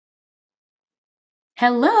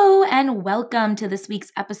Hello, and welcome to this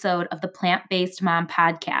week's episode of the Plant-Based Mom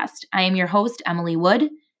Podcast. I am your host, Emily Wood,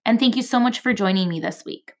 and thank you so much for joining me this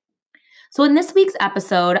week. So, in this week's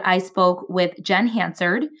episode, I spoke with Jen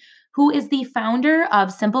Hansard, who is the founder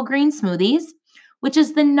of Simple Green Smoothies, which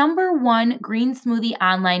is the #1 green smoothie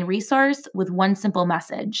online resource with one simple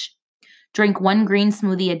message: drink one green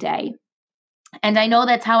smoothie a day. And I know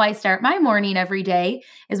that's how I start my morning every day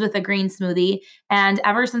is with a green smoothie. And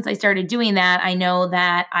ever since I started doing that, I know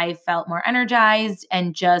that I felt more energized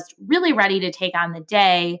and just really ready to take on the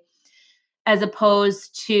day, as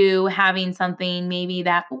opposed to having something maybe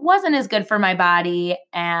that wasn't as good for my body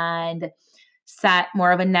and set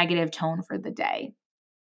more of a negative tone for the day.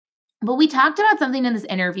 But we talked about something in this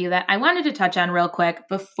interview that I wanted to touch on real quick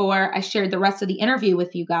before I shared the rest of the interview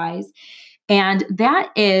with you guys. And that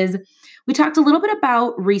is, we talked a little bit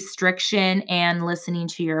about restriction and listening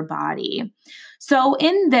to your body. So,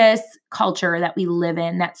 in this culture that we live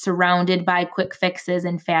in, that's surrounded by quick fixes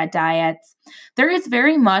and fad diets, there is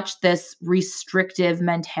very much this restrictive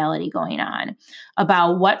mentality going on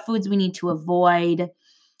about what foods we need to avoid,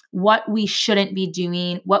 what we shouldn't be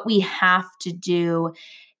doing, what we have to do.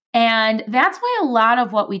 And that's why a lot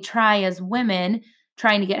of what we try as women,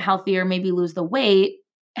 trying to get healthier, maybe lose the weight,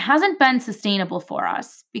 hasn't been sustainable for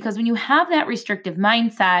us. Because when you have that restrictive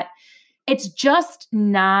mindset, it's just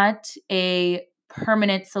not a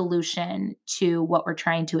permanent solution to what we're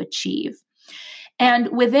trying to achieve. And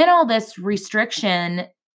within all this restriction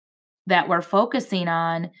that we're focusing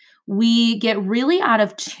on, we get really out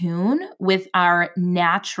of tune with our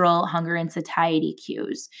natural hunger and satiety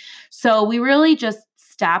cues. So we really just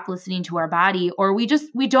stop listening to our body, or we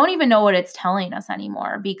don't even know what it's telling us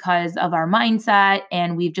anymore because of our mindset,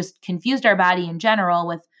 and we've just confused our body in general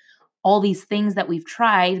with all these things that we've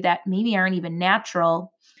tried that maybe aren't even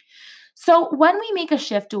natural. So when we make a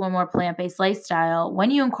shift to a more plant-based lifestyle,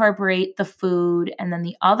 when you incorporate the food and then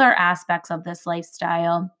the other aspects of this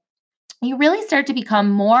lifestyle, you really start to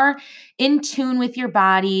become more in tune with your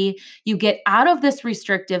body. You get out of this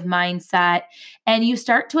restrictive mindset and you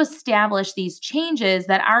start to establish these changes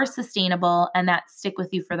that are sustainable and that stick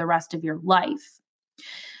with you for the rest of your life.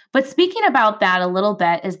 But speaking about that a little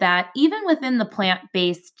bit is that even within the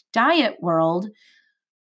plant-based diet world,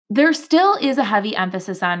 there still is a heavy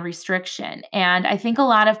emphasis on restriction. And I think a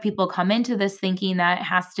lot of people come into this thinking that it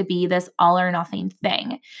has to be this all or nothing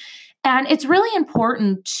thing. And it's really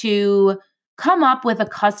important to come up with a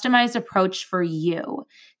customized approach for you,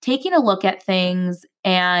 taking a look at things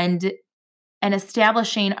and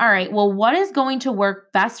establishing, all right, well, what is going to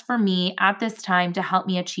work best for me at this time to help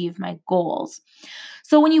me achieve my goals?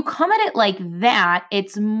 So when you come at it like that,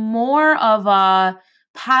 it's more of a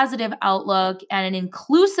positive outlook and an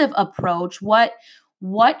inclusive approach.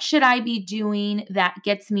 What should I be doing that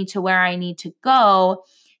gets me to where I need to go?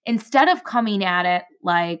 Instead of coming at it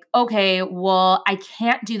like, okay, well, I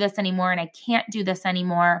can't do this anymore and I can't do this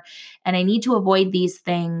anymore and I need to avoid these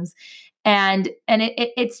things.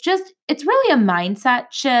 It's really a mindset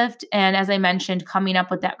shift. And as I mentioned, coming up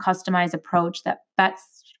with that customized approach that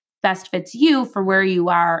best fits you for where you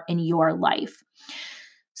are in your life.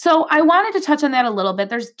 So I wanted to touch on that a little bit.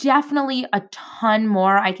 There's definitely a ton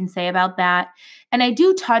more I can say about that. And I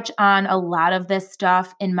do touch on a lot of this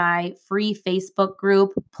stuff in my free Facebook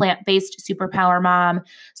group, Plant-Based Superpower Mom.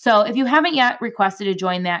 So if you haven't yet requested to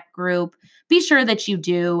join that group, be sure that you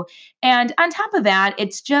do. And on top of that,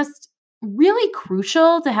 it's just really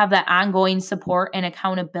crucial to have that ongoing support and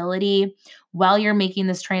accountability while you're making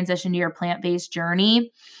this transition to your plant-based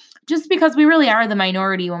journey, just because we really are the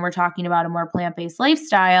minority when we're talking about a more plant-based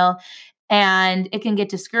lifestyle. And it can get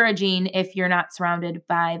discouraging if you're not surrounded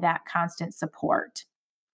by that constant support.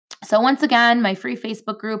 So once again, my free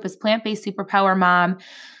Facebook group is Plant-Based Superpower Mom.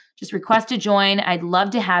 Just request to join. I'd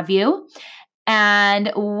love to have you.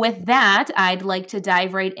 And with that, I'd like to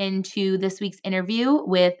dive right into this week's interview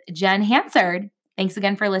with Jen Hansard. Thanks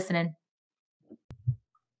again for listening.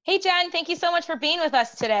 Hey, Jen, thank you so much for being with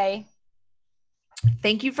us today.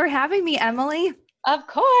 Thank you for having me, Emily. Of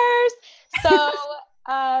course. So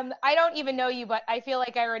I don't even know you, but I feel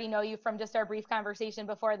like I already know you from just our brief conversation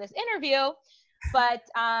before this interview. But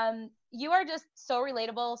you are just so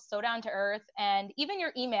relatable, so down to earth, and even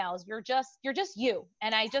your emails, you're just you.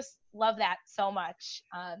 And I just love that so much.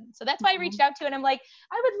 So that's why I reached out to you, and I'm like,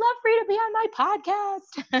 I would love for you to be on my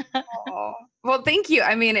podcast. Oh, well, thank you.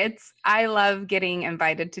 I mean, I love getting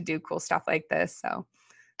invited to do cool stuff like this. So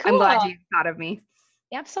Cool. I'm glad you thought of me.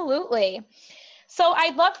 Absolutely. So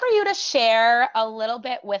I'd love for you to share a little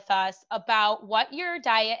bit with us about what your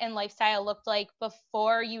diet and lifestyle looked like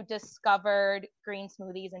before you discovered green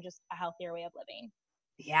smoothies and just a healthier way of living.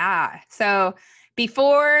 Yeah. So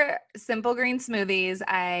before Simple Green Smoothies,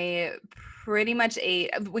 I pretty much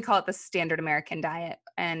ate, we call it the standard American diet.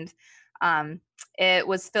 And it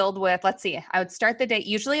was filled with, let's see, I would start the day,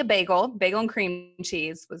 usually a bagel and cream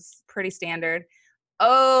cheese was pretty standard.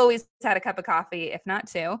 Always had a cup of coffee, if not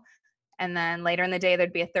two. And then later in the day,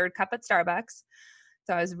 there'd be a third cup at Starbucks.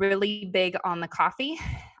 So I was really big on the coffee.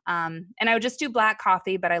 And I would just do black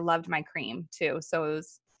coffee, but I loved my cream too. So it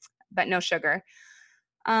was, but no sugar.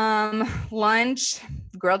 Lunch,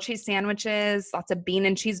 grilled cheese sandwiches, lots of bean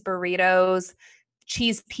and cheese burritos,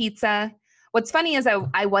 cheese pizza. What's funny is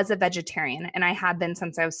I was a vegetarian, and I had been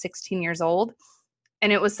since I was 16 years old.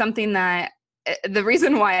 And it was something that the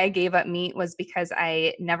reason why I gave up meat was because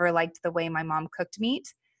I never liked the way my mom cooked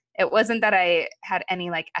meat. It wasn't that I had any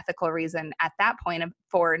like ethical reason at that point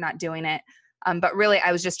for not doing it. But really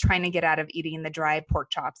I was just trying to get out of eating the dry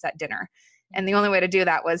pork chops at dinner. And the only way to do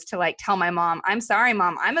that was to like tell my mom, I'm sorry,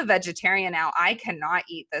 Mom, I'm a vegetarian now. I cannot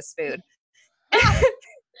eat this food.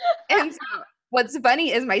 And so what's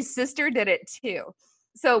funny is my sister did it too.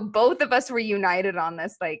 So both of us were united on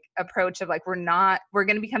this like approach of like, we're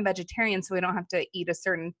going to become vegetarians so we don't have to eat a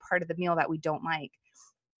certain part of the meal that we don't like.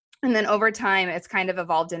 And then over time, it's kind of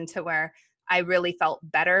evolved into where I really felt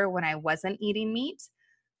better when I wasn't eating meat.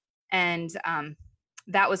 And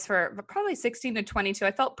that was for probably 16 to 22.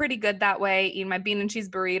 I felt pretty good that way, eating my bean and cheese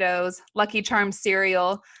burritos, Lucky Charms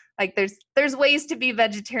cereal. Like there's ways to be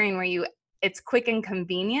vegetarian where it's quick and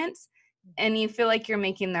convenient and you feel like you're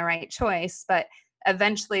making the right choice. But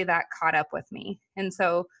eventually that caught up with me. And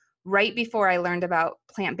so right before I learned about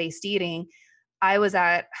plant-based eating, I would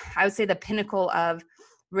say the pinnacle of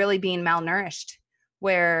really being malnourished,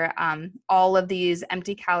 where all of these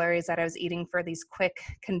empty calories that I was eating for these quick,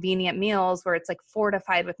 convenient meals where it's like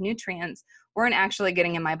fortified with nutrients weren't actually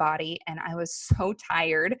getting in my body. And I was so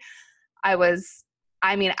tired. It was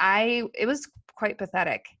quite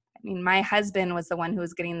pathetic. I mean, my husband was the one who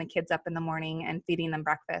was getting the kids up in the morning and feeding them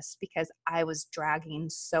breakfast because I was dragging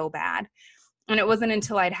so bad. And it wasn't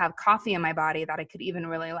until I'd have coffee in my body that I could even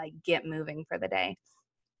really like get moving for the day.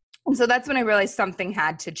 And so that's when I realized something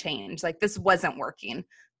had to change. Like this wasn't working.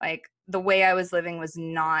 Like the way I was living was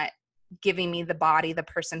not giving me the body, the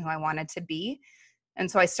person who I wanted to be. And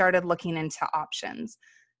so I started looking into options.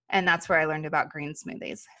 And that's where I learned about green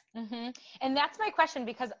smoothies. Mm-hmm. And that's my question,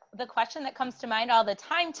 because the question that comes to mind all the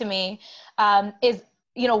time to me is,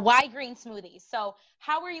 why green smoothies? So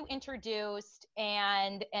how were you introduced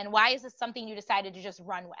and why is this something you decided to just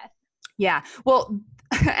run with? Yeah. Well,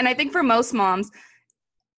 and I think for most moms,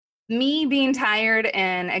 me being tired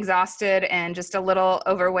and exhausted and just a little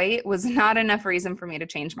overweight was not enough reason for me to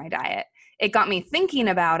change my diet. It got me thinking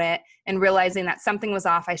about it and realizing that something was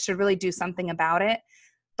off. I should really do something about it.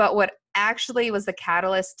 But what actually was the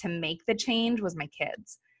catalyst to make the change was my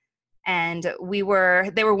kids. And they were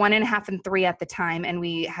 1.5 and 3 at the time, and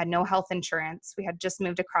we had no health insurance. We had just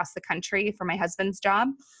moved across the country for my husband's job,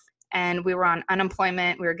 and we were on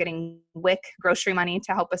unemployment. We were getting WIC grocery money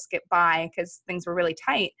to help us get by because things were really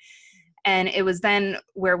tight. And it was then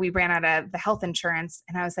where we ran out of the health insurance.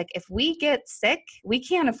 And I was like, if we get sick, we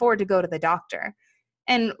can't afford to go to the doctor.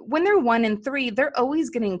 And when they're 1 and 3, they're always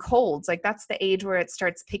getting colds. Like that's the age where it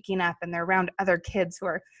starts picking up and they're around other kids who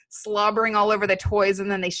are slobbering all over the toys,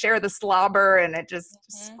 and then they share the slobber and it just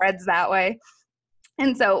spreads that way.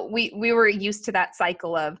 And so we were used to that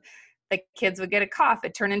cycle of the kids would get a cough,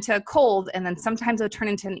 it turned into a cold, and then sometimes it would turn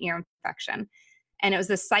into an ear infection. And it was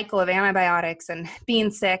this cycle of antibiotics and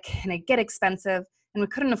being sick, and it'd get expensive, and we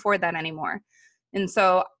couldn't afford that anymore. And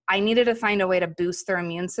so I needed to find a way to boost their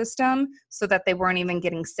immune system so that they weren't even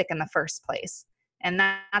getting sick in the first place. And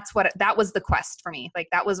that was the quest for me. Like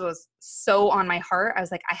that was so on my heart. I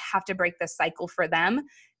was like, I have to break this cycle for them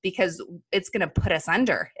because it's going to put us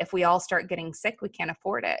under. If we all start getting sick, we can't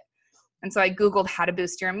afford it. And so I Googled how to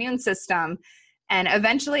boost your immune system. And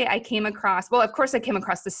eventually I came across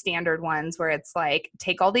the standard ones where it's like,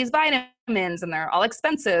 take all these vitamins and they're all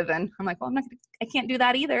expensive. And I'm like, well, I can't do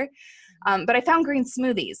that either. But I found green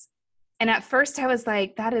smoothies. And at first I was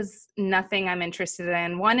like, that is nothing I'm interested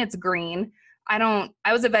in. One, it's green. I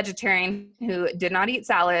was a vegetarian who did not eat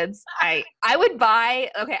salads. I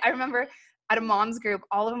remember at a mom's group,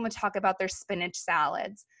 all of them would talk about their spinach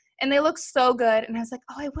salads. And they look so good. And I was like,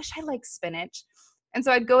 oh, I wish I liked spinach. And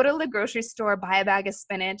so I'd go to the grocery store, buy a bag of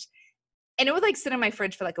spinach, and it would like sit in my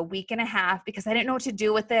fridge for like a week and a half because I didn't know what to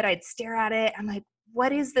do with it. I'd stare at it. I'm like,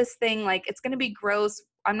 what is this thing? Like, it's going to be gross.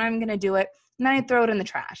 I'm not even going to do it. And then I'd throw it in the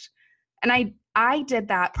trash. And I did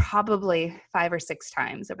that probably 5 or 6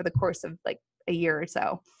 times over the course of like a year or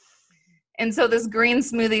so. And so this green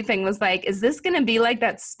smoothie thing was like, is this going to be like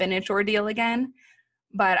that spinach ordeal again?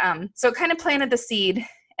 But so kind of planted the seed.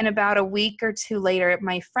 And about a week or two later,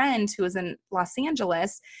 my friend who was in Los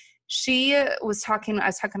Angeles, I was talking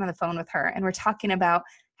on the phone with her, and we're talking about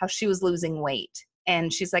how she was losing weight.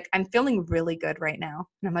 And she's like, I'm feeling really good right now.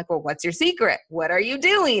 And I'm like, well, what's your secret? What are you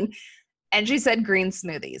doing? And she said green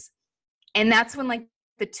smoothies. And that's when like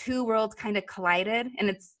the two worlds kind of collided.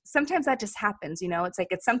 And sometimes that just happens, it's like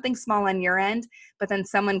it's something small on your end, but then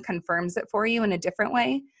someone confirms it for you in a different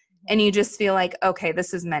way. And you just feel like, okay,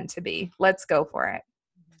 this is meant to be. Let's go for it.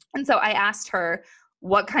 And so I asked her,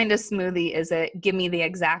 what kind of smoothie is it? Give me the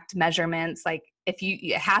exact measurements. Like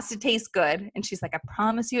it has to taste good. And she's like, I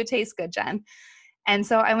promise you it tastes good, Jen. And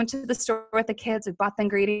so I went to the store with the kids. We bought the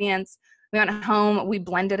ingredients. We went home. We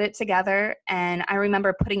blended it together. And I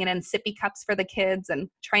remember putting it in sippy cups for the kids and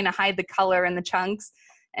trying to hide the color in the chunks.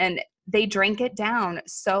 And they drank it down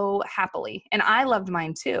so happily. And I loved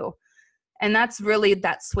mine too. And that's really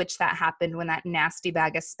that switch that happened when that nasty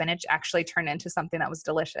bag of spinach actually turned into something that was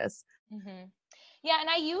delicious. Mm-hmm. Yeah.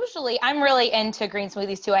 And I'm really into green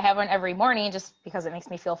smoothies too. I have one every morning just because it makes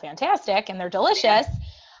me feel fantastic and they're delicious. Yeah.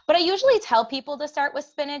 But I usually tell people to start with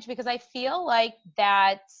spinach because I feel like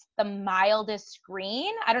that's the mildest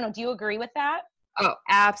green. I don't know. Do you agree with that? Oh,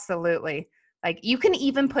 absolutely. Like you can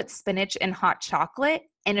even put spinach in hot chocolate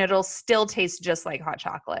and it'll still taste just like hot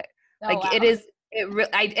chocolate. Oh, like wow.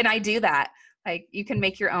 I do that. Like you can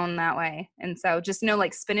make your own that way. And so just know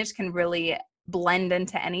like spinach can really blend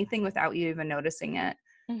into anything without you even noticing it.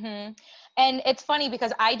 Mm-hmm. And it's funny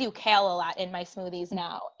because I do kale a lot in my smoothies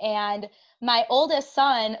now. And my oldest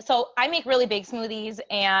son, so I make really big smoothies,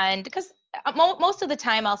 and because most of the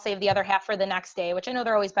time I'll save the other half for the next day, which I know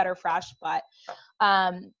they're always better fresh, but,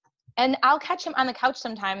 and I'll catch him on the couch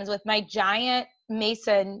sometimes with my giant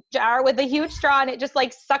mason jar with a huge straw and it just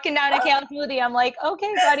like sucking down a kale smoothie. I'm like,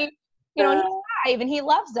 okay, buddy, he's 5 and he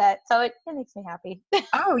loves it. So it makes me happy.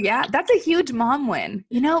 Oh yeah. That's a huge mom win.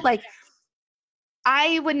 Like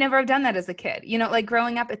I would never have done that as a kid, like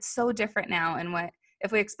growing up, it's so different now. And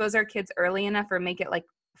if we expose our kids early enough or make it like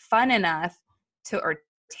fun enough or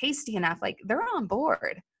tasty enough, like they're on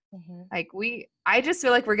board. Mm-hmm. Like I just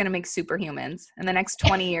feel like we're going to make superhumans in the next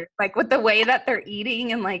 20 years, like with the way that they're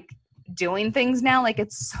eating and like doing things now, like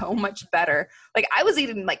it's so much better. Like I was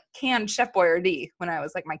eating like canned Chef Boyardee when I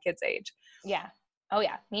was like my kid's age. Yeah. Oh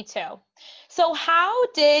yeah, me too. So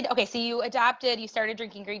so you started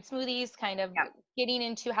drinking green smoothies, kind of getting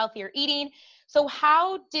into healthier eating. So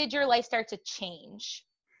how did your life start to change?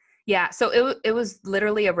 Yeah. So it was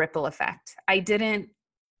literally a ripple effect. I didn't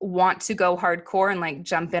want to go hardcore and like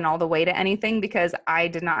jump in all the way to anything because I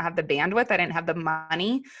did not have the bandwidth. I didn't have the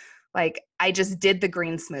money. Like I just did the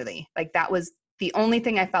green smoothie. Like that was the only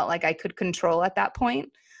thing I felt like I could control at that point.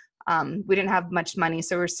 We didn't have much money,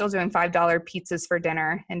 so we were still doing $5 pizzas for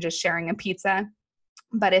dinner and just sharing a pizza.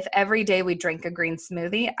 But if every day we drank a green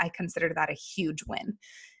smoothie, I considered that a huge win.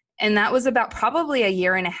 And that was about probably a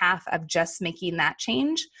year and a half of just making that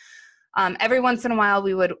change. Every once in a while,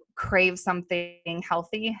 we would crave something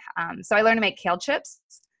healthy. So I learned to make kale chips.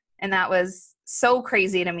 And that was so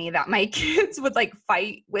crazy to me that my kids would like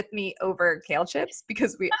fight with me over kale chips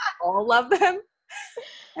because we all love them.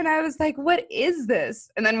 And I was like, what is this?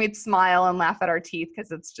 And then we'd smile and laugh at our teeth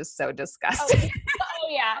because it's just so disgusting.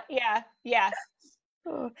 Yeah.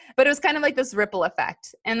 But it was kind of like this ripple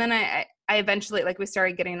effect. And then I eventually, like we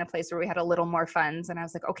started getting in a place where we had a little more funds and I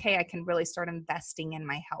was like, okay, I can really start investing in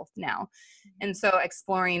my health now. And so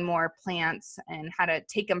exploring more plants and how to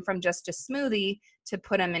take them from just a smoothie to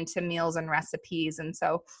put them into meals and recipes. And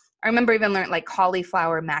so I remember even learning like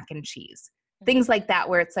cauliflower mac and cheese, things like that,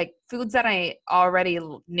 where it's like foods that I already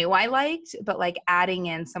knew I liked, but like adding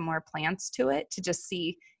in some more plants to it to just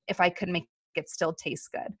see if I could make it still taste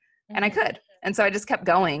good. And I could. And so I just kept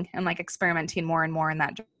going and like experimenting more and more in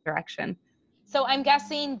that direction. So I'm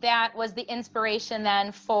guessing that was the inspiration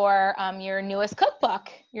then for your newest cookbook,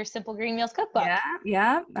 your Simple Green Meals cookbook.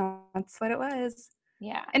 Yeah, that's what it was.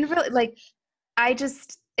 Yeah. And really, like,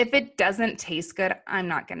 if it doesn't taste good, I'm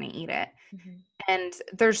not going to eat it. Mm-hmm. And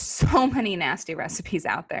there's so many nasty recipes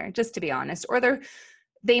out there, just to be honest, or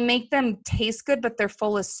they make them taste good, but they're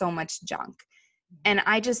full of so much junk. And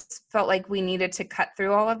I just felt like we needed to cut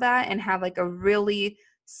through all of that and have like a really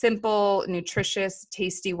simple, nutritious,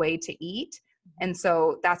 tasty way to eat. And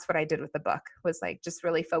so that's what I did with the book, was like just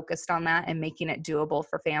really focused on that and making it doable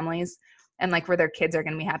for families and like where their kids are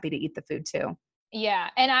going to be happy to eat the food too. Yeah.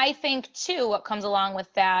 And I think too, what comes along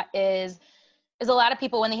with that is a lot of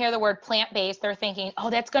people, when they hear the word plant-based, they're thinking, oh,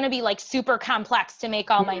 that's going to be like super complex to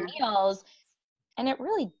make all my meals. And it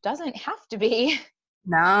really doesn't have to be.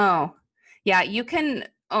 No. Yeah, you can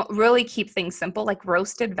really keep things simple, like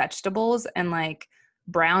roasted vegetables and like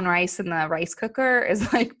brown rice in the rice cooker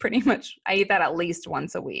is like pretty much, I eat that at least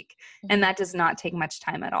once a week. And that does not take much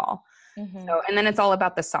time at all. So, and then it's all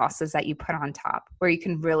about the sauces that you put on top where you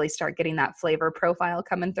can really start getting that flavor profile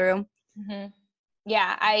coming through.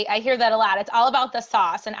 Yeah, I hear that a lot. It's all about the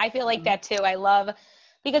sauce. And I feel like that too. I love,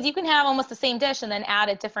 because you can have almost the same dish and then add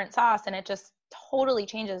a different sauce and it just totally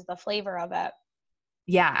changes the flavor of it.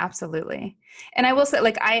 Yeah, absolutely. And I will say,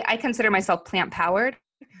 like, I consider myself plant powered,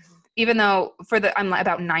 even though I'm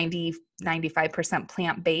about 95%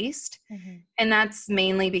 plant based. And that's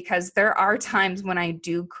mainly because there are times when I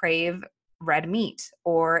do crave red meat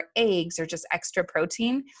or eggs or just extra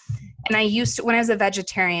protein. And when I was a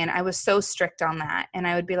vegetarian, I was so strict on that. And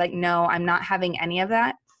I would be like, no, I'm not having any of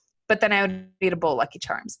that. But then I would eat a bowl of Lucky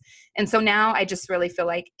Charms. And so now I just really feel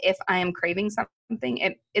like if I am craving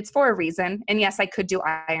something, it's for a reason. And yes, I could do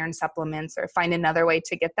iron supplements or find another way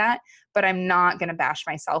to get that, but I'm not going to bash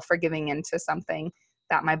myself for giving into something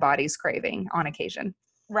that my body's craving on occasion.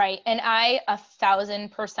 Right. And I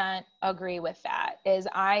 1,000% agree with that. Is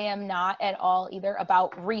I am not at all either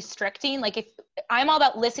about restricting. Like, if I'm all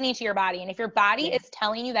about listening to your body, and if your body is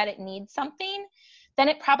telling you that it needs something, then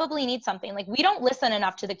it probably needs something. Like, we don't listen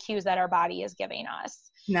enough to the cues that our body is giving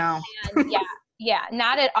us. No. And yeah,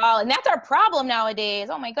 not at all. And that's our problem nowadays.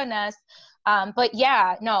 Oh my goodness. But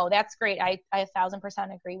yeah, no, that's great. I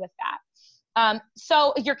 1,000% agree with that.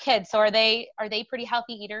 So your kids, so are they pretty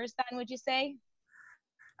healthy eaters then, would you say?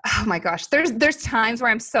 Oh my gosh. There's times where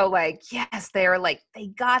I'm so like, yes, they're like, they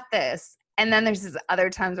got this. And then there's other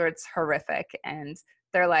times where it's horrific and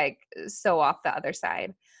they're like so off the other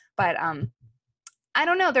side. But, I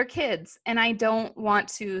don't know. They're kids and I don't want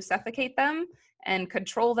to suffocate them and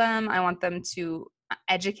control them. I want them to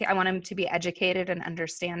educate. I want them to be educated and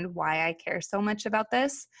understand why I care so much about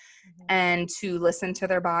this and to listen to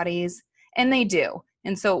their bodies. And they do.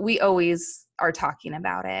 And so we always are talking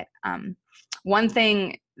about it. One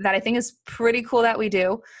thing that I think is pretty cool that we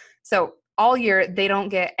do. So all year they don't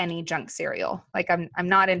get any junk cereal. Like I'm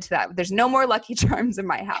not into that. There's no more Lucky Charms in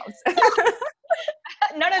my house.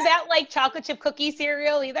 None of that like chocolate chip cookie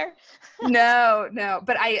cereal either? No.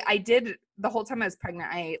 But I did the whole time I was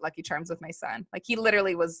pregnant, I ate Lucky Charms with my son. Like he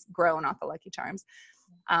literally was grown off of Lucky Charms.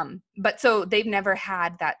 But so they've never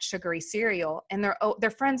had that sugary cereal and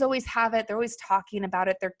their friends always have it. They're always talking about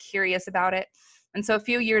it. They're curious about it. And so a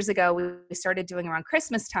few years ago, we started doing around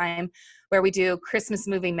Christmas time where we do Christmas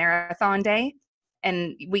movie marathon day.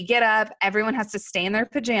 And we get up, everyone has to stay in their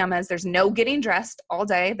pajamas. There's no getting dressed all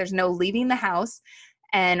day. There's no leaving the house.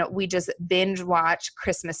 And we just binge watch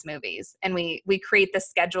Christmas movies. And we create the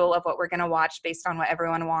schedule of what we're going to watch based on what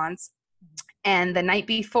everyone wants. And the night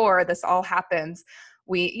before this all happens,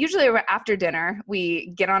 we usually after dinner, we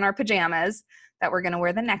get on our pajamas that we're going to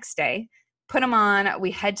wear the next day, put them on,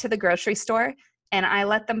 we head to the grocery store, and I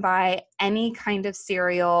let them buy any kind of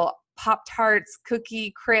cereal, Pop-Tarts,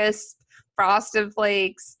 Cookie Crisp, Frosted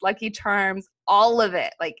Flakes, Lucky Charms, all of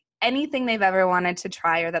it. Like anything they've ever wanted to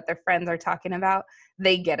try or that their friends are talking about,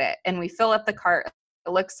 they get it. And we fill up the cart.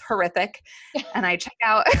 It looks horrific. And I check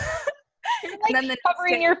out. You're like and then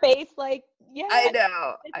covering your face like, yeah. I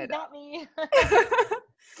know. Not me.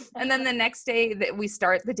 And then the next day that we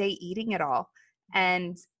start the day eating it all.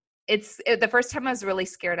 And the first time I was really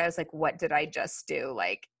scared. I was like, what did I just do?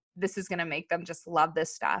 Like, this is going to make them just love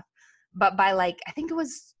this stuff. But by like, I think it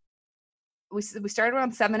was, we started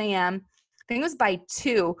around 7 a.m. I think it was by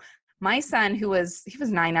 2, my son, he was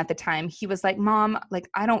 9 at the time. He was like, Mom, like,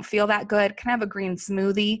 I don't feel that good. Can I have a green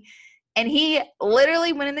smoothie? And he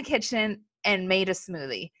literally went in the kitchen and made a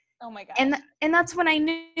smoothie. Oh my God. And that's when I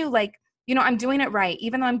knew, like, you know, I'm doing it right.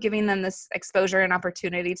 Even though I'm giving them this exposure and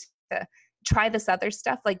opportunity to try this other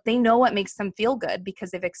stuff, like they know what makes them feel good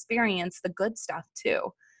because they've experienced the good stuff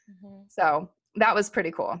too. So that was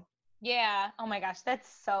pretty cool. Yeah. Oh my gosh. That's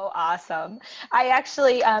so awesome. I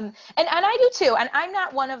actually, and I do too. And I'm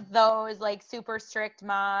not one of those like super strict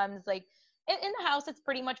moms. Like in the house, it's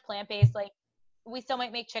pretty much plant-based. Like we still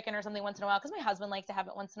might make chicken or something once in a while because my husband likes to have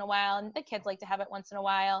it once in a while and the kids like to have it once in a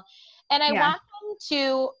while. And I want them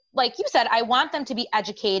to, like you said, I want them to be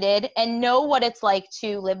educated and know what it's like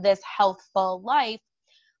to live this healthful life.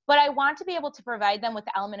 But I want to be able to provide them with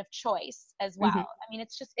the element of choice as well. I mean,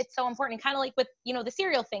 it's so important. Kind of like with, you know, the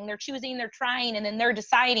cereal thing, they're choosing, they're trying, and then they're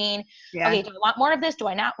deciding, okay, do I want more of this? Do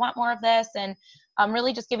I not want more of this? And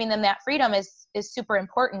really just giving them that freedom is super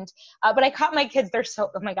important. But I caught my kids, oh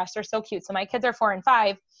my gosh, they're so cute. So my kids are 4 and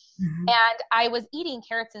 5 and I was eating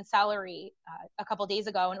carrots and celery a couple days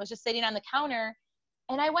ago and it was just sitting on the counter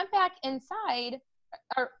and I went back inside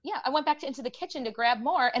I went back into the kitchen to grab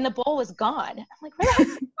more, and the bowl was gone. I'm like, where did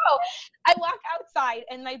it go? I walk outside,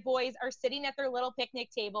 and my boys are sitting at their little picnic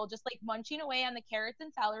table, just like munching away on the carrots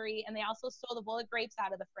and celery, and they also stole the bowl of grapes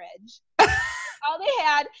out of the fridge. All they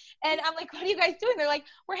had. And I'm like, what are you guys doing? They're like,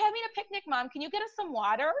 we're having a picnic, Mom. Can you get us some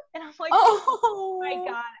water? And I'm like, oh my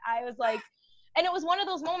God. I was like, and it was one of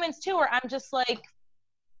those moments too, where I'm just like,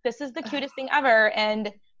 this is the cutest thing ever.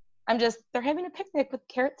 And they're having a picnic with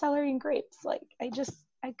carrot, celery, and grapes. Like, I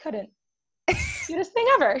couldn't. Cutest thing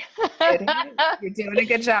ever. You're doing a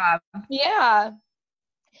good job. Yeah.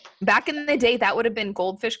 Back in the day, that would have been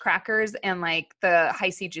Goldfish crackers and like the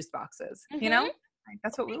Hi-C juice boxes, you know? Like,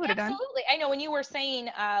 that's what we would have done. Absolutely. I know when you were saying,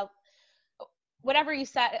 whatever you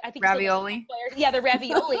said, I think ravioli. The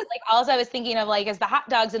ravioli. Like, all I was thinking of like is the hot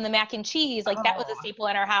dogs and the mac and cheese. Like that was a staple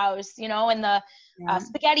in our house, you know, and the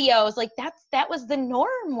SpaghettiOs. Like that was the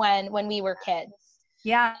norm when we were kids.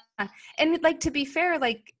 Yeah. And like, to be fair,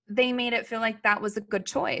 like they made it feel like that was a good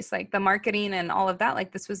choice. Like the marketing and all of that,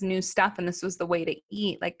 like this was new stuff and this was the way to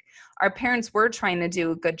eat. Like our parents were trying to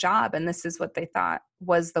do a good job and this is what they thought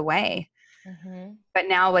was the way. Mm-hmm. But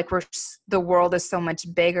now like the world is so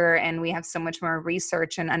much bigger and we have so much more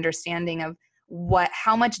research and understanding of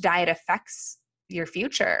how much diet affects your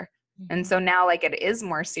future. Mm-hmm. And so now like it is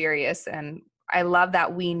more serious. And I love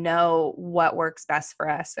that we know what works best for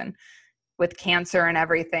us. And with cancer and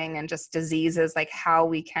everything and just diseases, like how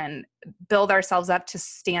we can build ourselves up to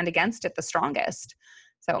stand against it the strongest.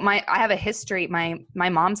 So I have a history. My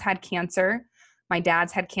mom's had cancer. My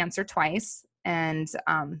dad's had cancer twice. And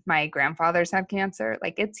my grandfather's had cancer.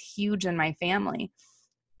 Like it's huge in my family.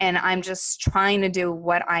 And I'm just trying to do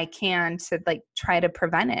what I can to like try to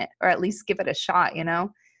prevent it or at least give it a shot, you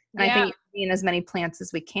know? And I think eating as many plants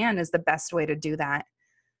as we can is the best way to do that.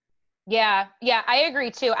 Yeah. Yeah. I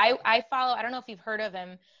agree too. I follow, I don't know if you've heard of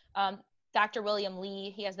him. Dr. William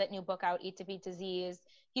Li, he has that new book out, Eat to Beat Disease.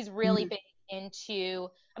 He's really big into,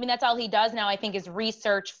 I mean, that's all he does now, I think, is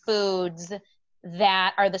research foods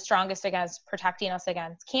that are the strongest against protecting us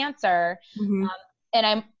against cancer. Mm-hmm.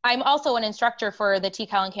 And I'm also an instructor for the T.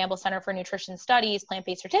 Colin Campbell Center for Nutrition Studies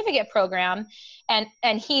Plant-Based Certificate Program.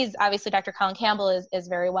 And he's obviously, Dr. Colin Campbell is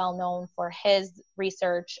very well known for his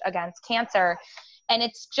research against cancer. And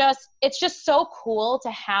it's just so cool to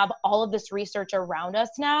have all of this research around us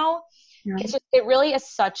now. Yeah. It really is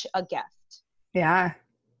such a gift. Yeah,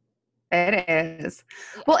 it is.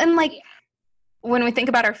 Well, and like when we think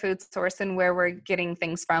about our food source and where we're getting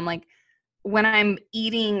things from, like when I'm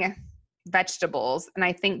eating vegetables and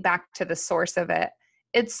I think back to the source of it,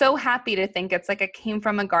 it's so happy to think it's like it came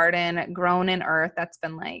from a garden grown in earth that's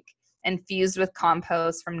been like infused with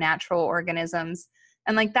compost from natural organisms.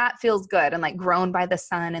 And like that feels good and like grown by the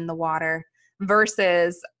sun and the water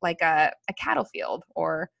versus like a cattle field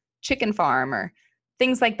or chicken farm or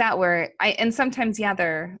things like that and sometimes,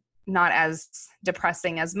 they're not as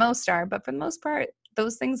depressing as most are, but for the most part,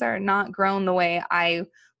 those things are not grown the way I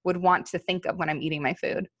would want to think of when I'm eating my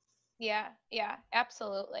food. Yeah,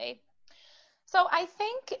 absolutely. So I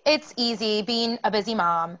think it's easy being a busy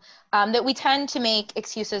mom that we tend to make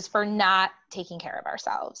excuses for not taking care of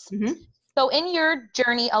ourselves. Mm-hmm. So in your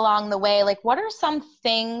journey along the way, like what are some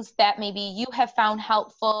things that maybe you have found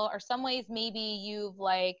helpful or some ways maybe you've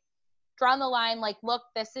like drawn the line, like, look,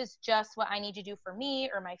 this is just what I need to do for me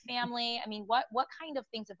or my family? I mean, what kind of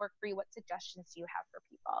things have worked for you? What suggestions do you have for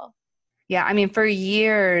people? Yeah, I mean, for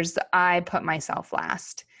years, I put myself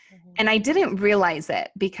last. Mm-hmm. And I didn't realize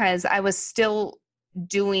it because I was still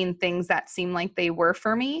doing things that seemed like they were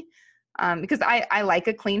for me. Because I like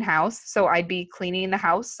a clean house, so I'd be cleaning the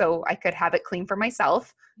house so I could have it clean for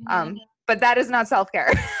myself. But that is not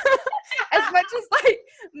self-care. As much as like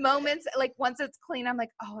moments, like once it's clean, I'm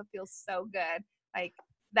like, oh, it feels so good. Like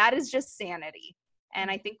that is just sanity.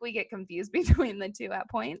 And I think we get confused between the two at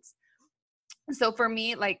points. So for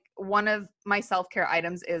me, like one of my self-care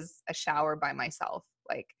items is a shower by myself.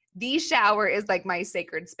 Like the shower is like my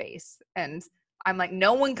sacred space. And I'm like,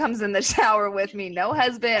 no one comes in the shower with me. No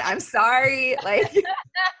husband. I'm sorry. Like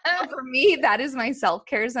for me, that is my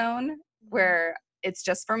self-care zone where it's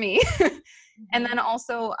just for me. And then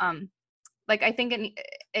also, like, I think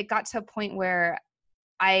it got to a point where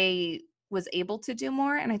I was able to do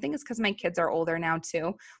more. And I think it's because my kids are older now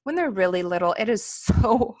too. When they're really little, it is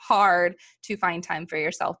so hard to find time for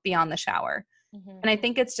yourself beyond the shower. Mm-hmm. And I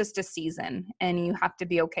think it's just a season and you have to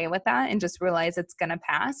be okay with that and just realize it's going to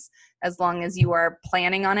pass as long as you are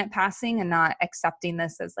planning on it passing and not accepting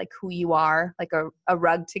this as like who you are, like a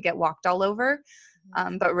rug to get walked all over.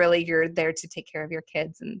 Mm-hmm. But really you're there to take care of your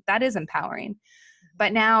kids and that is empowering. Mm-hmm.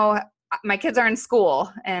 But now my kids are in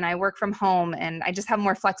school and I work from home and I just have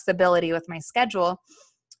more flexibility with my schedule.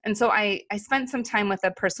 And so I spent some time with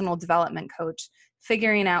a personal development coach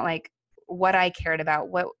figuring out like what I cared about,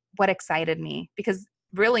 what excited me, because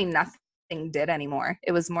really nothing did anymore.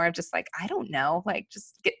 It was more of just like, I don't know, like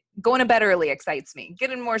just going to bed early excites me,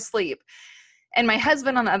 getting more sleep. And my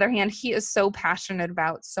husband, on the other hand, he is so passionate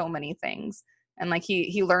about so many things. And like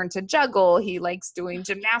he learned to juggle. He likes doing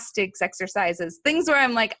gymnastics exercises, things where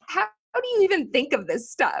I'm like, how do you even think of this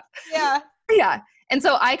stuff? Yeah. Yeah. And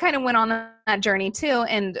so I kind of went on that journey too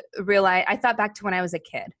and realized, I thought back to when I was a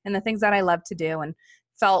kid and the things that I loved to do and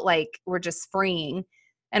felt like were just freeing.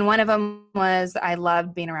 And one of them was I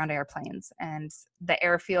loved being around airplanes, and the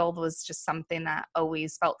airfield was just something that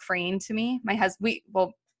always felt freeing to me.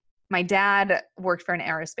 My dad worked for an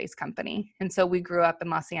aerospace company. And so we grew up in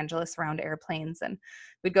Los Angeles around airplanes, and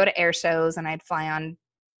we'd go to air shows and I'd fly on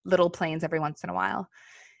little planes every once in a while.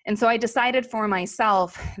 And so I decided for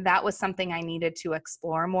myself that was something I needed to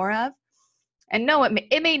explore more of. And no,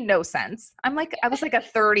 it made no sense. I was like a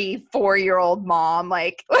 34-year-old mom,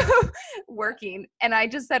 like working. And I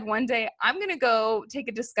just said one day, I'm going to go take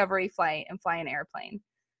a discovery flight and fly an airplane.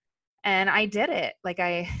 And I did it. Like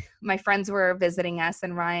my friends were visiting us,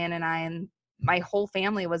 and Ryan and I and my whole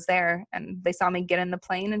family was there, and they saw me get in the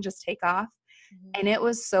plane and just take off. Mm-hmm. And it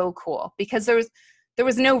was so cool because there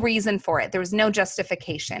was no reason for it. There was no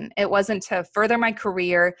justification. It wasn't to further my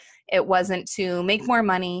career. It wasn't to make more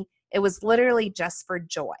money. It was literally just for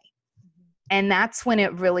joy. Mm-hmm. And that's when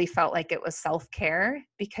it really felt like it was self-care,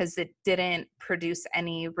 because it didn't produce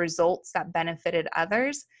any results that benefited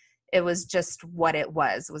others. It was just what it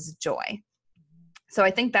was joy. Mm-hmm. So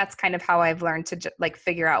I think that's kind of how I've learned to like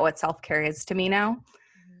figure out what self-care is to me now.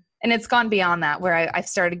 Mm-hmm. And it's gone beyond that, where I've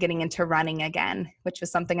started getting into running again, which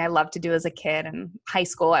was something I loved to do as a kid. In high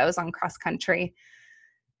school, I was on cross country.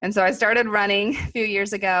 And so I started running a few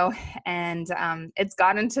years ago, and it's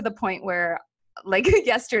gotten to the point where, like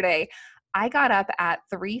yesterday, I got up at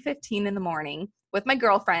 3:15 in the morning with my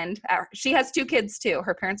girlfriend. She has 2 kids too.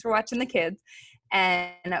 Her parents were watching the kids, and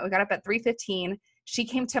we got up at 3:15. She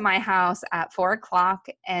came to my house at 4:00,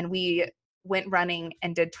 and we went running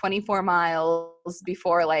and did 24 miles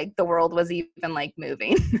before like the world was even like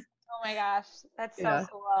moving. Oh my gosh, that's so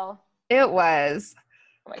cool. It was.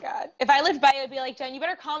 Oh my God. If I lived by, I'd be like, Jen, you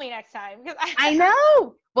better call me next time. I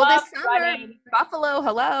know. Well, this summer, Buffalo,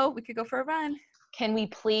 hello, we could go for a run. Can we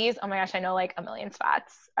please? Oh my gosh, I know like a million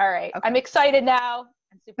spots. All right. Okay. I'm excited now.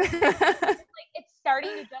 I'm super excited. Like, it's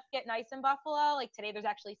starting to just get nice in Buffalo. Like today there's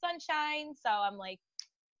actually sunshine. So I'm like.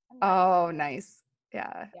 Oh, nice.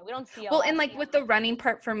 Yeah. Yeah, we don't see Well, and like with the running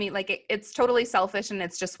part for me, like it's totally selfish and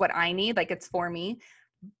it's just what I need. Like it's for me.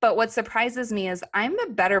 But what surprises me is I'm a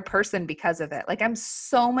better person because of it. Like I'm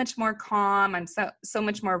so much more calm. I'm so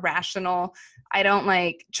much more rational. I don't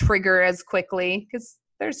like trigger as quickly, because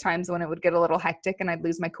there's times when it would get a little hectic and I'd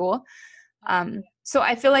lose my cool. So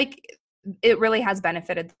I feel like it really has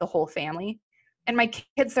benefited the whole family. And my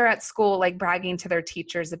kids are at school, like bragging to their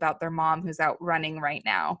teachers about their mom who's out running right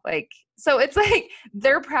now. Like, so it's like,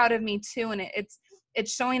 they're proud of me too. And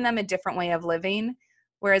it's showing them a different way of living.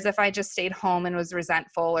 Whereas if I just stayed home and was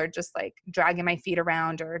resentful or just like dragging my feet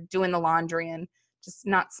around or doing the laundry and just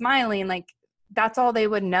not smiling, like that's all they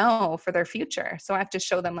would know for their future. So I have to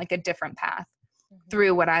show them like a different path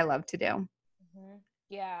through what I love to do. Mm-hmm.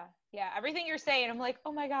 Yeah. Yeah. Everything you're saying, I'm like,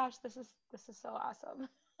 oh my gosh, this is so awesome.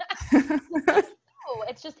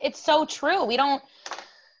 It's so true. We don't,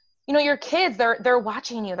 your kids, they're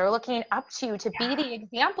watching you, they're looking up to you to be the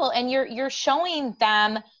example, and you're showing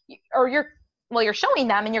them, or you're showing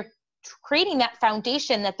them, and you're creating that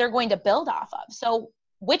foundation that they're going to build off of. So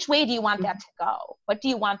which way do you want that to go? What do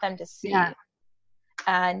you want them to see? Yeah.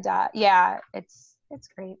 And it's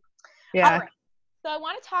great. Yeah. All right. So I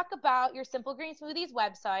want to talk about your Simple Green Smoothies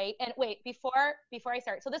website. And wait, before I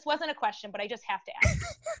start, so this wasn't a question, but I just have to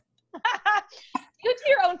ask. Do you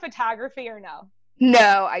do your own photography or no?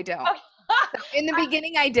 No, I don't. In the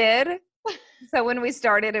beginning I did. So when we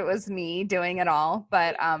started, it was me doing it all.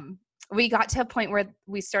 But we got to a point where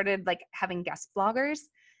we started like having guest bloggers,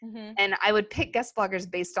 and I would pick guest bloggers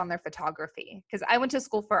based on their photography, because I went to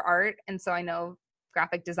school for art. And so I know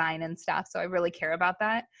graphic design and stuff. So I really care about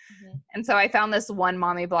that. And so I found this one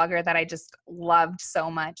mommy blogger that I just loved so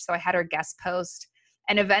much. So I had her guest post,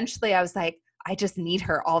 and eventually I was like, I just need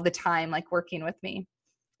her all the time, like working with me.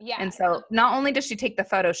 Yeah. And so not only does she take the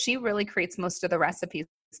photos, she really creates most of the recipes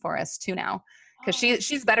for us too now, because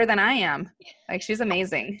she's better than I am. Like she's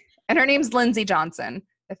amazing. And her name's Lindsay Johnson,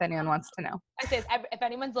 if anyone wants to know. I say if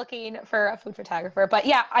anyone's looking for a food photographer. But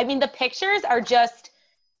yeah, I mean, the pictures are just,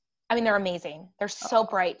 I mean, they're amazing. They're so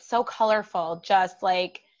bright, so colorful, just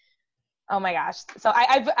like, oh my gosh. So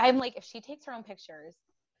I'm like, if she takes her own pictures,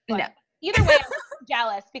 but No. either way, I'm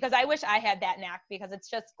jealous because I wish I had that knack because it's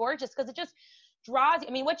just gorgeous because it just draws.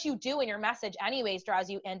 I mean, what you do in your message anyways draws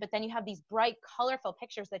you in, but then you have these bright, colorful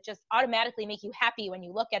pictures that just automatically make you happy when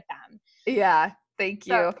you look at them. Yeah. Thank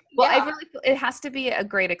you. So, Well, yeah. I really, it has to be a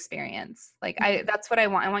great experience. Like that's what I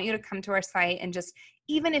want. I want you to come to our site and just,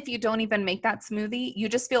 even if you don't even make that smoothie, you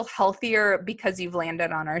just feel healthier because you've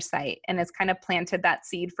landed on our site and it's kind of planted that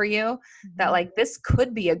seed for you that like, this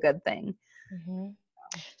could be a good thing.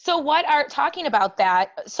 So talking about that,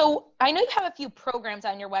 so I know you have a few programs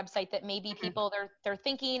on your website that maybe people they're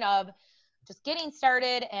thinking of just getting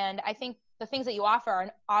started, and I think the things that you offer are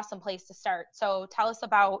an awesome place to start. So tell us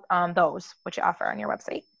about those, what you offer on your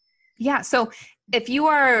website. Yeah. So if you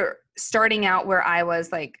are starting out where I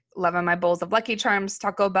was, like loving my bowls of Lucky Charms,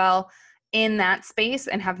 Taco Bell, in that space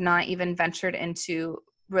and have not even ventured into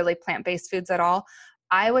really plant-based foods at all,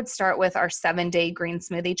 I would start with our 7-day green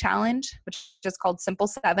smoothie challenge, which is called Simple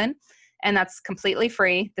 7. And that's completely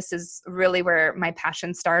free. This is really where my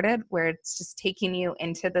passion started, where it's just taking you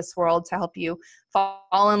into this world to help you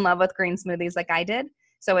fall in love with green smoothies like I did.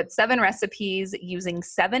 So it's 7 recipes using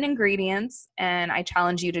 7 ingredients, and I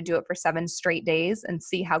challenge you to do it for 7 straight days and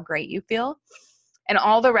see how great you feel. And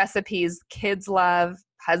all the recipes kids love,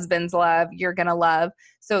 husbands love, you're going to love.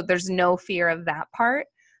 So there's no fear of that part.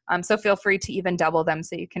 So feel free to even double them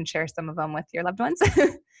so you can share some of them with your loved ones.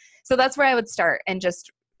 So that's where I would start and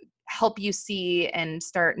just help you see and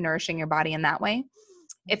start nourishing your body in that way.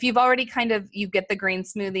 If you've already you get the green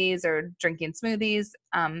smoothies or drinking smoothies,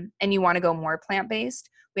 and you want to go more plant-based,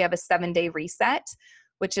 we have a 7-day reset,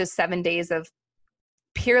 which is 7 days of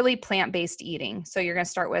purely plant-based eating. So you're going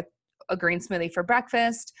to start with a green smoothie for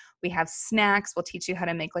breakfast. We have snacks. We'll teach you how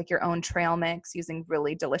to make like your own trail mix using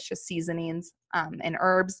really delicious seasonings and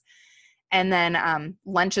herbs. And then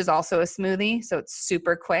lunch is also a smoothie. So it's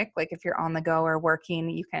super quick. Like if you're on the go or working,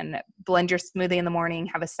 you can blend your smoothie in the morning,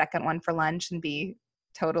 have a second one for lunch and be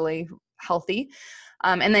totally healthy.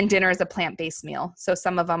 And then dinner is a plant-based meal. So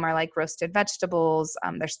some of them are like roasted vegetables.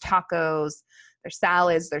 There's tacos, there's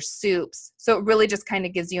salads, there's soups. So it really just kind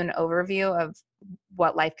of gives you an overview of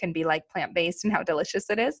what life can be like plant-based and how delicious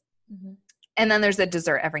it is. And then there's a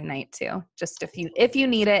dessert every night too. Just if you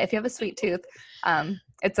need it, if you have a sweet tooth,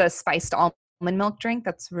 it's a spiced almond milk drink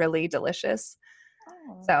that's really delicious.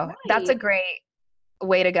 So nice. That's a great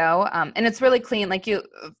way to go. And it's really clean. Like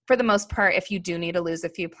for the most part, if you do need to lose a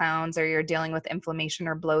few pounds or you're dealing with inflammation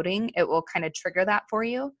or bloating, it will kind of trigger that for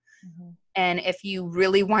you. And if you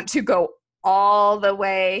really want to go all the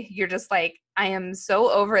way, you're just like, I am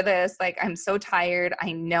so over this. Like, I'm so tired.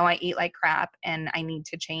 I know I eat like crap and I need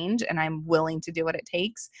to change and I'm willing to do what it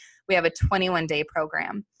takes. We have a 21-day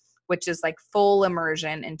program, which is like full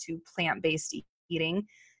immersion into plant-based eating.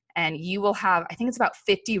 And you will have, I think it's about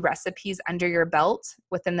 50 recipes under your belt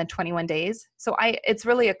within the 21 days. So it's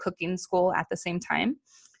really a cooking school at the same time.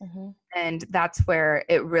 And that's where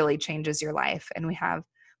it really changes your life. And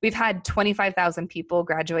we've had 25,000 people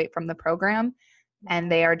graduate from the program,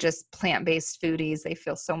 and they are just plant-based foodies. They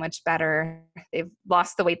feel so much better. They've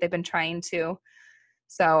lost the weight they've been trying to.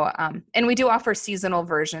 So, and we do offer seasonal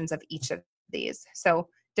versions of each of these. So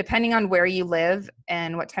depending on where you live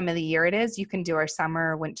and what time of the year it is, you can do our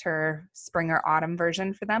summer, winter, spring, or autumn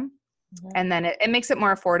version for them. And then it makes it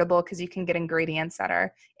more affordable because you can get ingredients that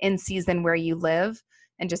are in season where you live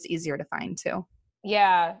and just easier to find too.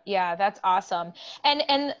 Yeah, that's awesome.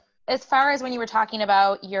 And as far as when you were talking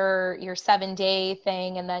about your 7-day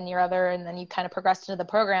thing and then and then you kind of progressed into the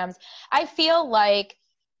programs, I feel like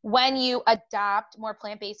when you adopt more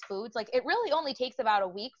plant-based foods, like it really only takes about a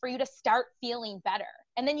week for you to start feeling better.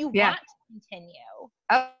 And then you want to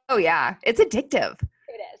continue. Oh yeah. It's addictive.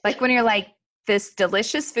 It is. Like when you're like, this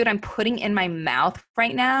delicious food I'm putting in my mouth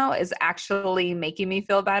right now is actually making me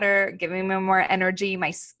feel better, giving me more energy.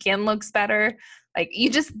 My skin looks better. Like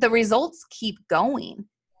the results keep going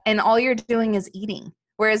and all you're doing is eating.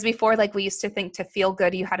 Whereas before, like we used to think to feel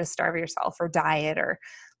good, you had to starve yourself or diet or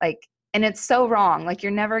like, and it's so wrong. Like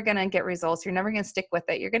you're never going to get results. You're never going to stick with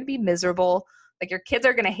it. You're going to be miserable. Like your kids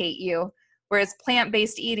are going to hate you. Whereas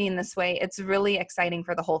plant-based eating this way, it's really exciting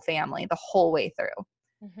for the whole family, the whole way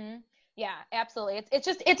through. Yeah, absolutely.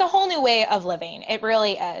 It's a whole new way of living. It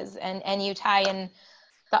really is. And you tie in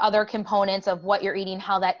the other components of what you're eating,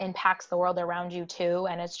 how that impacts the world around you too.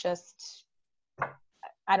 And it's just,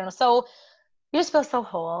 I don't know. So you just feel so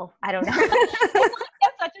whole. I don't know.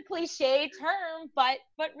 That's such a cliche term, but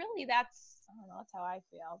really that's I don't know, that's how I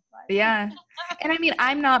feel. But. Yeah. And I mean,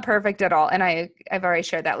 I'm not perfect at all. And I've already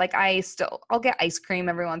shared that. Like I'll get ice cream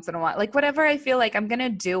every once in a while. Like whatever I feel like I'm going to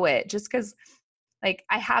do it just because like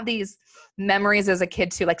I have these memories as a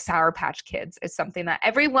kid too, like Sour Patch Kids is something that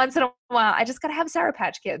every once in a while I just got to have Sour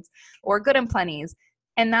Patch Kids or Good and Plenty's.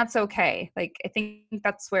 And that's okay. Like I think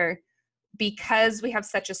that's where, because we have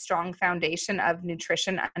such a strong foundation of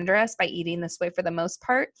nutrition under us by eating this way for the most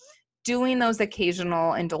part, doing those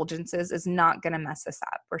occasional indulgences is not going to mess us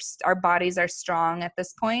up. Our bodies are strong at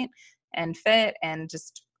this point and fit and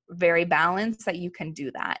just very balanced that you can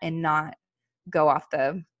do that and not go off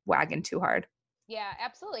the wagon too hard. Yeah,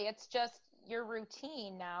 absolutely. It's just your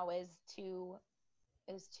routine now is to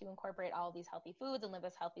incorporate all these healthy foods and live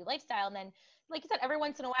this healthy lifestyle. And then, like you said, every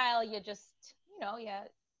once in a while, you just,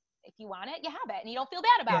 if you want it, you have it and you don't feel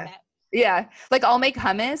bad about it. Yeah. Like I'll make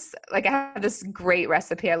hummus. Like I have this great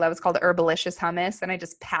recipe I love. It's called Herbalicious hummus. And I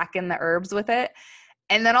just pack in the herbs with it.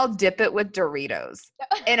 And then I'll dip it with Doritos.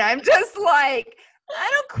 And I'm just like,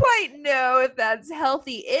 I don't quite know if that's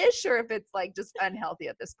healthy-ish or if it's like just unhealthy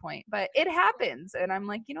at this point. But it happens. And I'm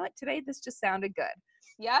like, you know what? Today this just sounded good.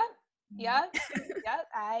 Yeah.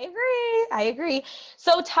 I agree.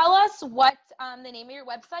 So tell us what the name of your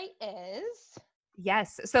website is.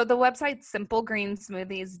 Yes. So the website's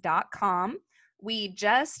simplegreensmoothies.com. We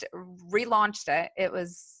just relaunched it. It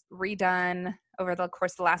was redone over the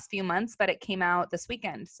course of the last few months, but it came out this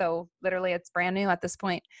weekend. So literally it's brand new at this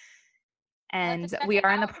point. And we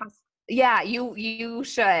are in the process. Yeah, you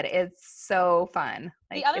should. It's so fun.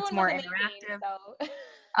 Like the other it's one more was interactive. So.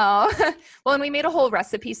 Oh, well, and we made a whole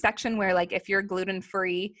recipe section where like if you're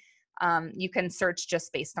gluten-free, you can search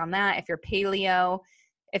just based on that. If you're paleo,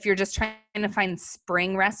 if you're just trying to find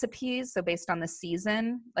spring recipes, so based on the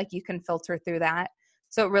season, like you can filter through that.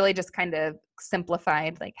 So it really just kind of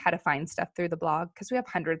simplified like how to find stuff through the blog because we have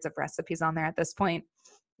hundreds of recipes on there at this point.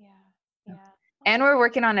 Yeah. And we're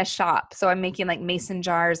working on a shop. So I'm making like mason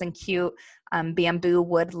jars and cute bamboo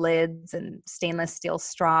wood lids and stainless steel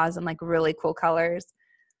straws and like really cool colors.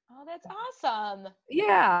 Oh, that's awesome.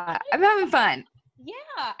 Yeah, I'm having fun. Yeah,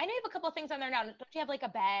 I know you have a couple of things on there now. Don't you have like a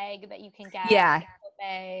bag that you can get? Yeah. A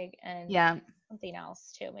bag and yeah, something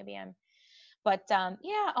else too. But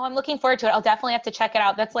yeah. Oh, I'm looking forward to it. I'll definitely have to check it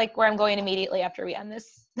out. That's like where I'm going immediately after we end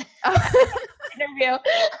this interview.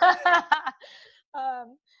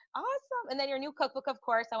 Awesome. And then your new cookbook, of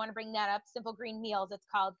course, I want to bring that up. Simple Green Meals, it's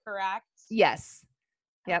called, correct? Yes.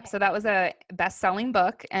 Yep. Okay. So that was a best-selling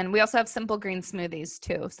book. And we also have Simple Green Smoothies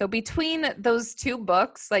too. So between those two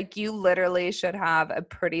books, like you literally should have a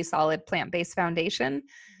pretty solid plant-based foundation.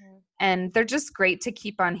 Mm-hmm. And they're just great to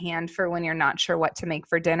keep on hand for when you're not sure what to make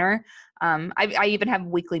for dinner. I even have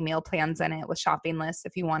weekly meal plans in it with shopping lists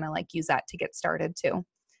if you want to like use that to get started too.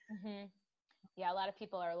 Mm-hmm. Yeah, a lot of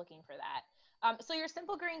people are looking for that. So your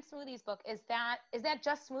Simple Green Smoothies book, is that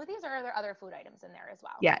just smoothies or are there other food items in there as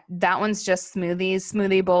well? Yeah, that one's just smoothies,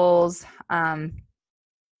 smoothie bowls, and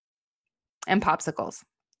popsicles.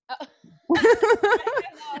 Oh.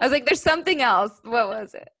 I was like, there's something else. What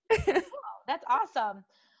was it? Cool. That's awesome.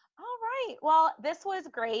 All right. Well, this was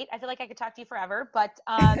great. I feel like I could talk to you forever, but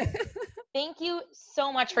thank you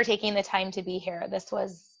so much for taking the time to be here. This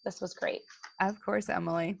was great. Of course,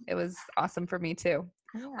 Emily. It was awesome for me too.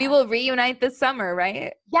 Yeah. We will reunite this summer,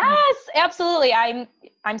 right? Yes, absolutely. I'm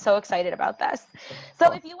so excited about this.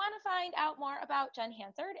 So if you want to find out more about Jen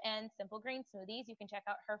Hansard and Simple Green Smoothies, you can check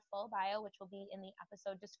out her full bio, which will be in the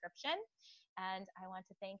episode description. And I want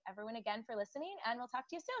to thank everyone again for listening, and we'll talk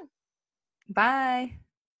to you soon. Bye.